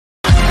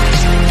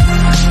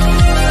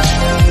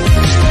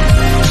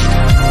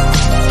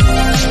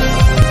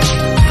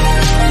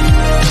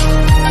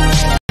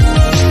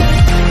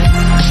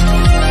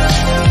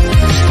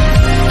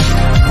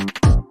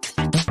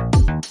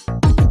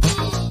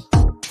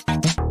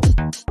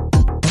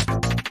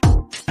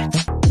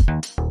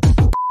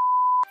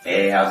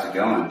how's it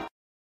going?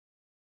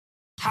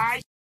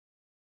 Hi.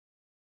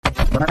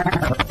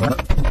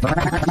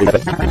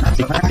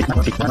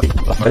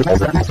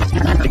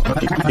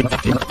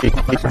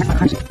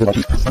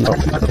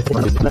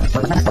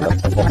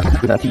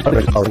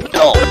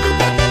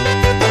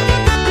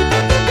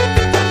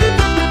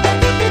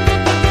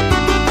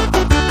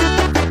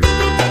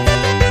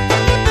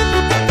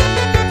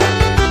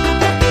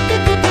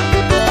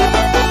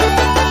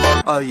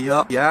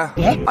 Yeah.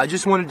 I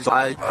just wanted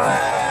to.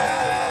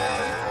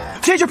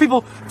 Ginger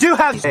people do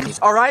have these,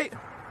 alright?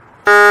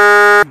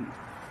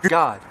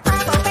 God.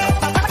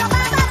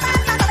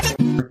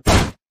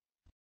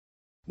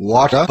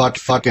 What a butt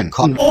fucking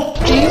con. Oh,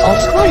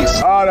 Jesus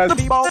Christ!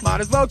 That's people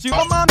might as well chew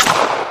them on.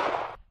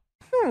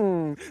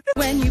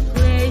 When you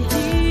play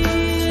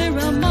here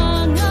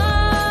among us.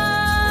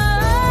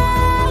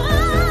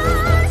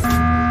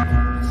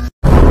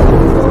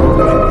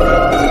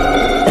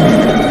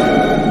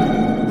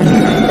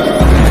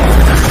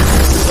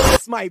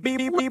 My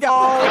baby We'll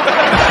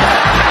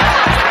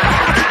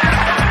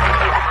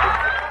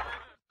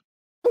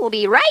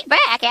be right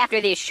back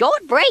after this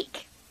short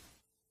break.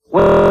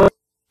 And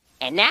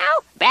now,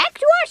 back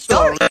to our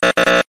story.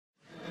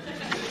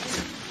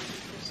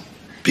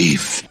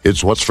 Beef.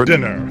 It's what's for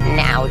dinner.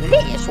 Now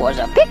this was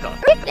a pickle.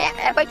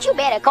 But you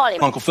better call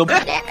him Uncle Phil.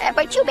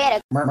 But you better.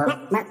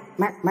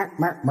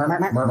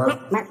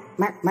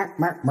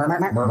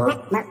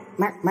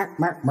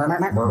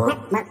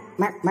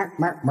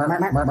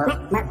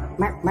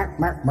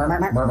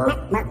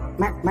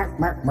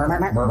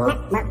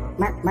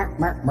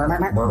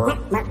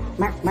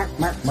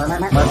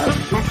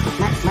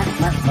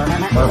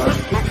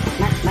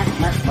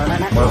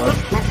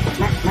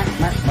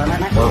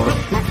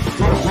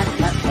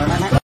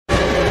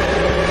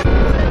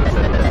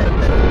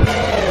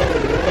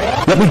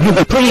 Let me give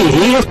a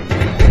preview.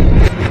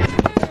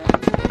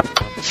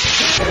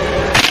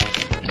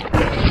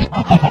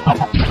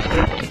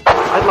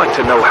 I'd like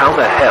to know how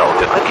the hell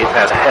did I get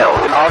past hell?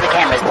 All the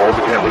cameras. All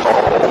the cameras.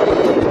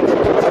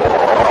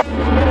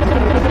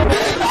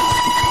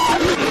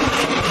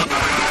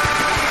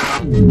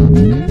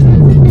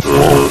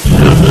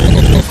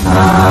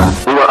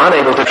 We were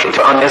unable to cheat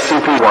on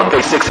SCP-1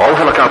 Phase 6. All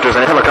helicopters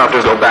and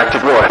helicopters go back to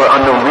war for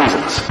unknown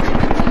reasons.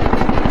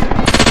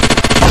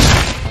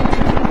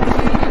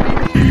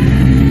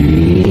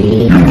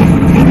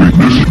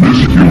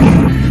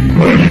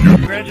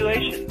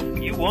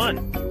 Congratulations, you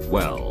won.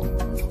 Well,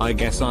 I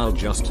guess I'll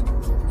just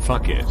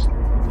fuck it.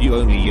 You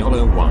only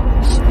YOLO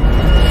once.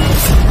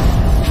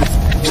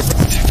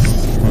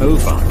 Oh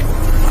fuck.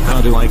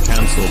 How do I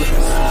cancel this?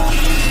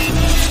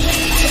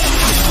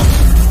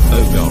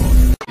 Oh god.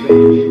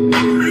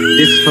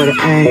 This for the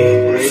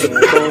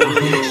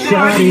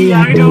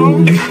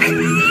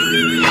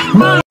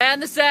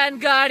And the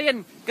Sand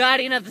Guardian,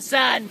 Guardian of the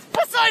Sand.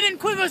 Poseidon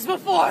quivers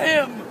before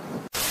him.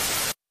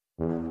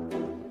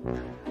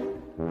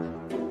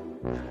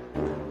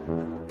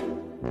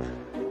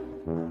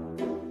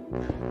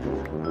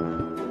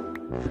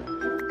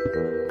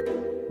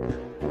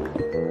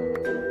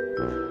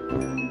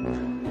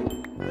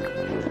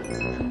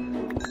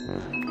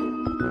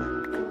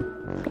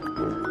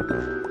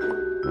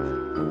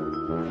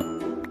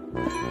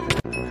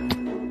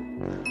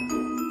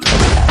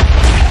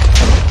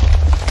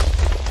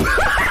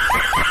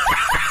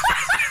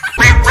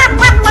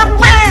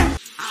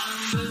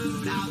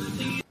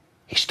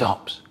 He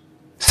stops.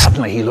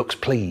 Suddenly he looks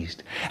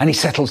pleased and he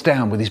settles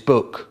down with his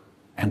book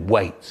and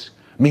waits.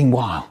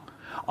 Meanwhile,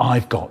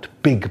 I've got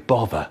big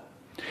bother.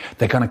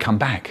 They're going to come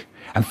back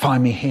and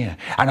find me here,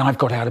 and I've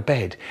got out of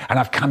bed and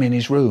I've come in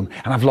his room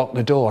and I've locked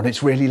the door and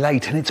it's really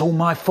late and it's all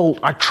my fault.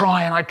 I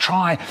try and I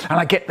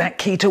get that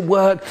key to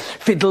work.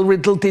 Fiddle,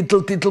 riddle,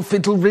 diddle, diddle,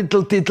 fiddle,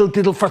 riddle, diddle,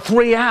 diddle. For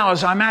 3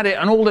 hours I'm at it,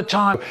 and all the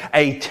time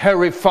a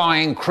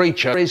terrifying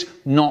creature is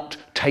not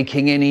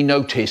taking any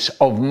notice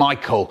of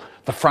Michael.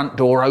 The front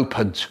door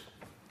opens.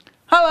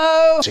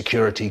 Hello!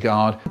 Security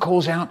guard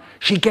calls out.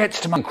 She gets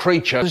to my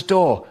creature's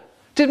door.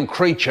 Didn't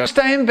creature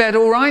stay in bed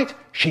all right?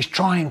 She's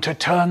trying to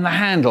turn the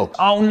handle.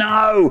 Oh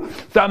no!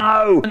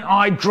 No!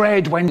 I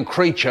dread when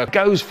creature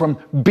goes from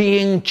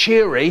being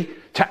cheery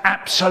to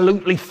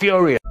absolutely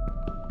furious.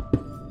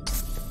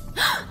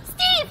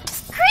 Steve!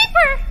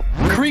 Creeper!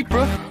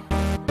 Creeper?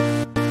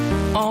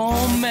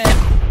 Oh man.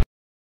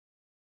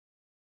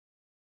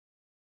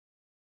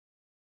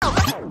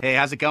 Hey,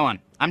 how's it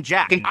going? I'm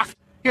Jack.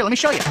 Here, let me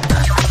show you.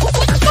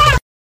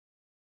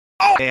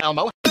 Oh, hey,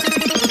 Elmo.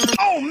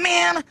 Oh,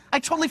 man! I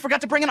totally forgot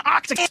to bring an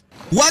oxygen.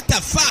 What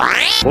the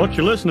fuck? What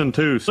you listening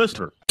to,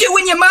 sister? You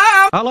and your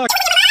mom! I like...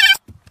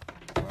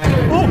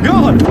 Oh,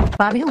 God!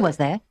 Bobby, who was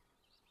that?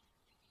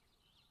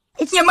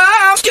 It's your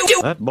mom!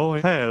 That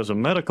boy has a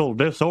medical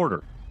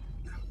disorder.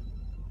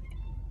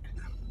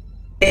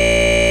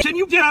 Can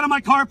you get out of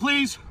my car,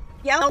 please?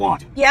 Yellow.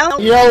 What? Yellow.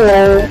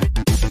 Yellow.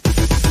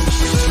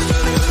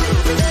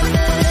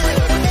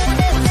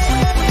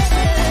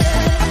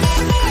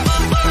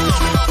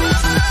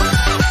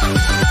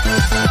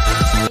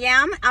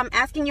 Yam, I'm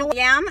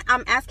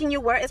asking you,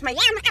 where is my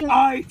yam?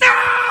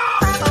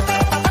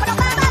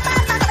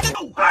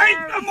 No! I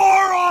ain't the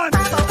moron!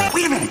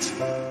 Wait a minute.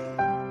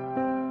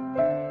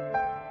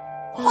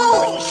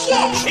 Holy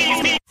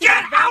shit!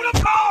 Get out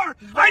of car!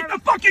 I ain't the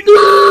fucking...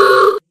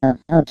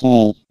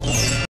 Okay.